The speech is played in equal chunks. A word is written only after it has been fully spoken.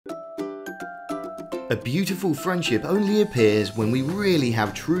A beautiful friendship only appears when we really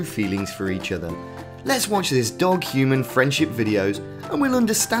have true feelings for each other. Let's watch this dog-human friendship videos and we'll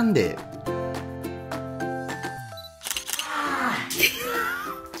understand it.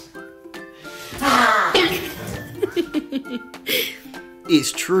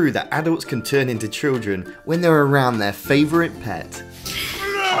 It's true that adults can turn into children when they're around their favourite pet.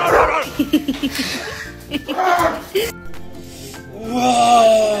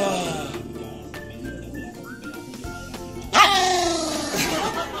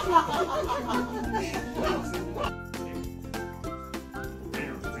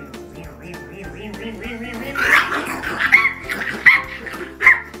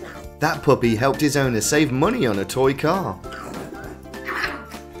 That puppy helped his owner save money on a toy car.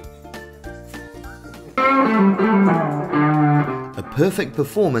 A perfect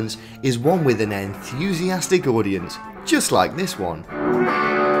performance is one with an enthusiastic audience, just like this one.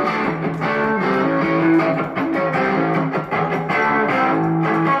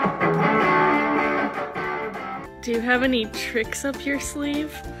 Do you have any tricks up your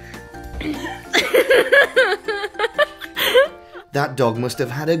sleeve? That dog must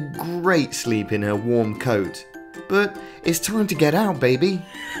have had a great sleep in her warm coat. But it's time to get out, baby.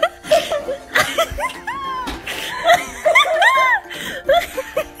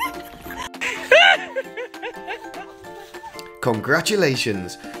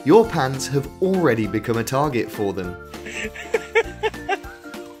 Congratulations, your pants have already become a target for them.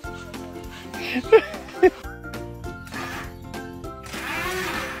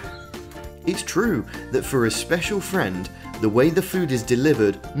 It's true that for a special friend, the way the food is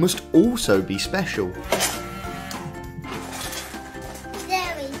delivered must also be special.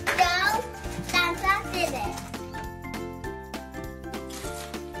 There we go. Santa did it.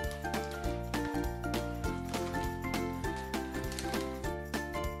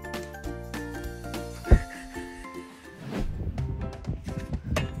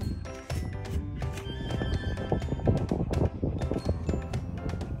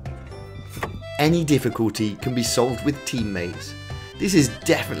 Any difficulty can be solved with teammates. This is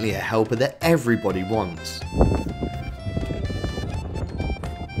definitely a helper that everybody wants.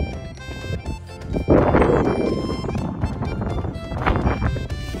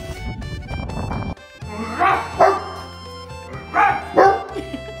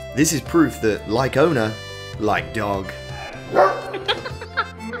 This is proof that, like owner, like dog.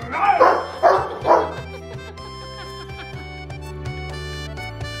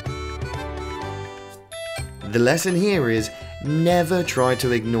 The lesson here is never try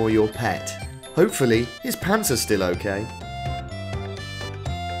to ignore your pet. Hopefully, his pants are still okay.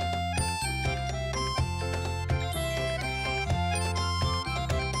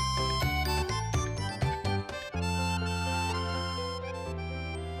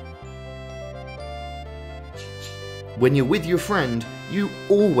 When you're with your friend, you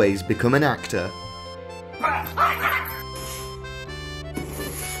always become an actor.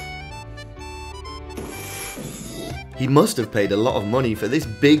 He must have paid a lot of money for this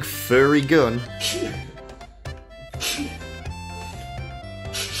big furry gun.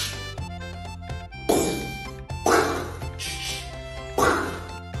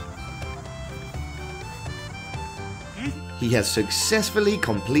 He has successfully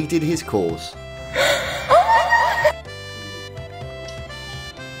completed his course.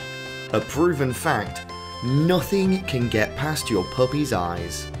 A proven fact, nothing can get past your puppy's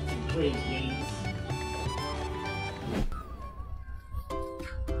eyes.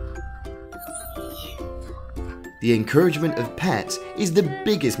 The encouragement of pets is the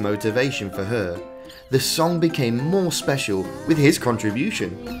biggest motivation for her. The song became more special with his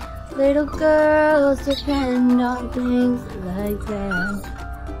contribution. Little girls depend on things like that.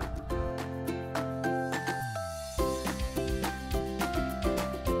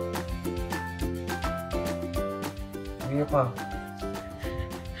 Here, Paw.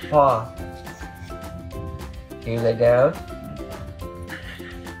 Paw. Can you lay down?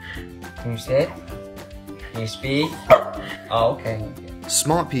 Can you sit? Can you speak? Oh, okay.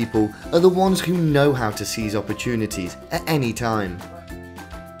 Smart people are the ones who know how to seize opportunities at any time.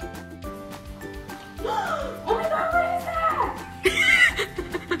 Oh my god, what is that?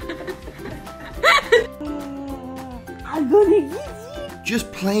 I'm gonna get you.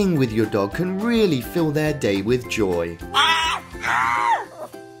 Just playing with your dog can really fill their day with joy.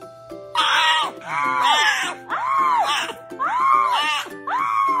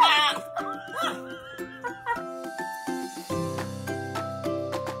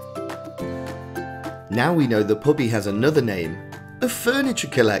 Now we know the puppy has another name, a furniture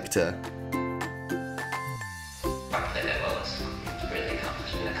collector. That was really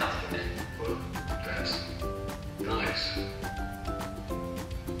an accomplishment.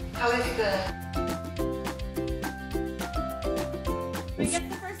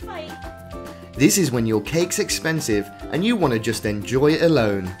 This is when your cake's expensive and you want to just enjoy it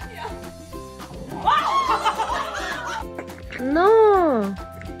alone. No.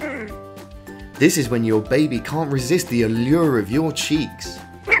 This is when your baby can't resist the allure of your cheeks.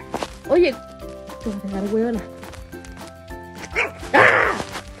 Oye, te voy a pegar, huevona.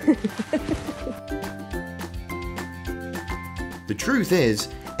 The truth is,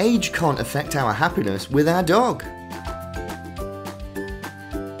 age can't affect our happiness with our dog.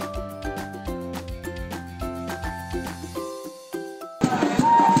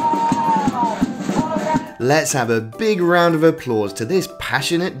 Let's have a big round of applause to this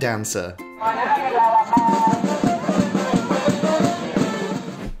passionate dancer.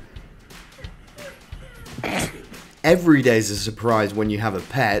 Every day's a surprise when you have a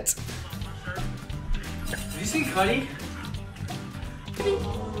pet. Did you see Cuddy?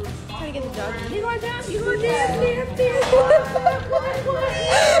 Trying to get the dog. You going down?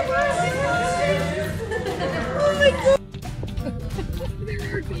 Oh my god!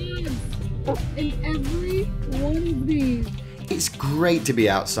 There are bees in every one of these. It's great to be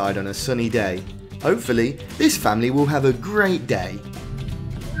outside on a sunny day. Hopefully, this family will have a great day.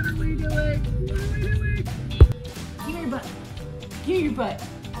 What are we doing? What are we doing? Give me your butt. Give me your butt.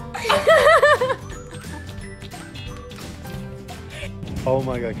 Oh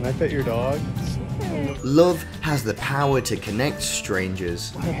my god, can I pet your dog? Love has the power to connect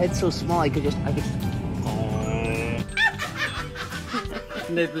strangers. Her head's so small, I could just.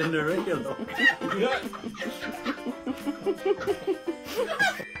 Nibbling the regular.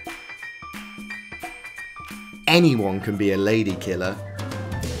 Anyone can be a lady killer.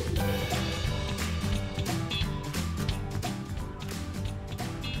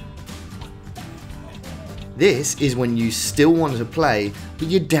 This is when you still want to play, but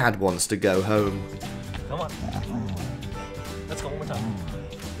your dad wants to go home. Come on. Let's go one more time.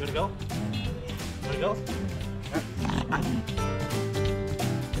 You wanna go? You wanna go?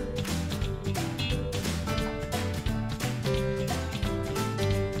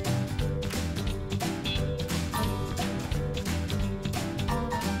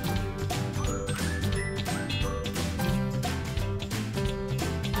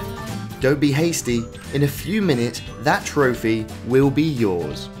 Don't be hasty. In a few minutes, that trophy will be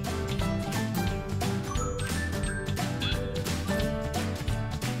yours.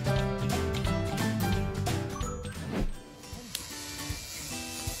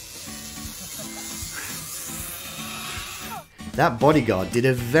 That bodyguard did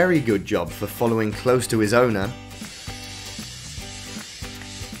a very good job for following close to his owner.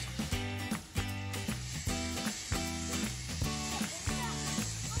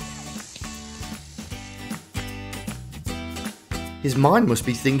 His mind must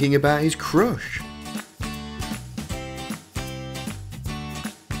be thinking about his crush.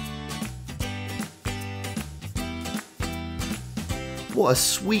 What a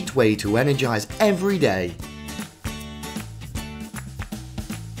sweet way to energize every day.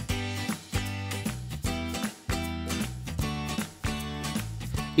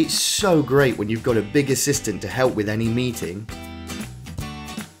 It's so great when you've got a big assistant to help with any meeting.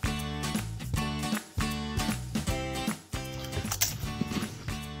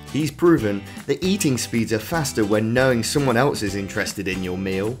 He's proven that eating speeds are faster when knowing someone else is interested in your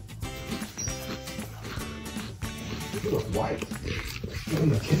meal. You look white. Even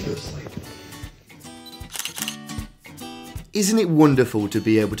the kids are asleep. Isn't it wonderful to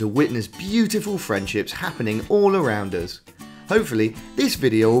be able to witness beautiful friendships happening all around us? Hopefully, this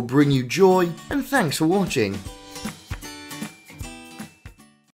video will bring you joy, and thanks for watching.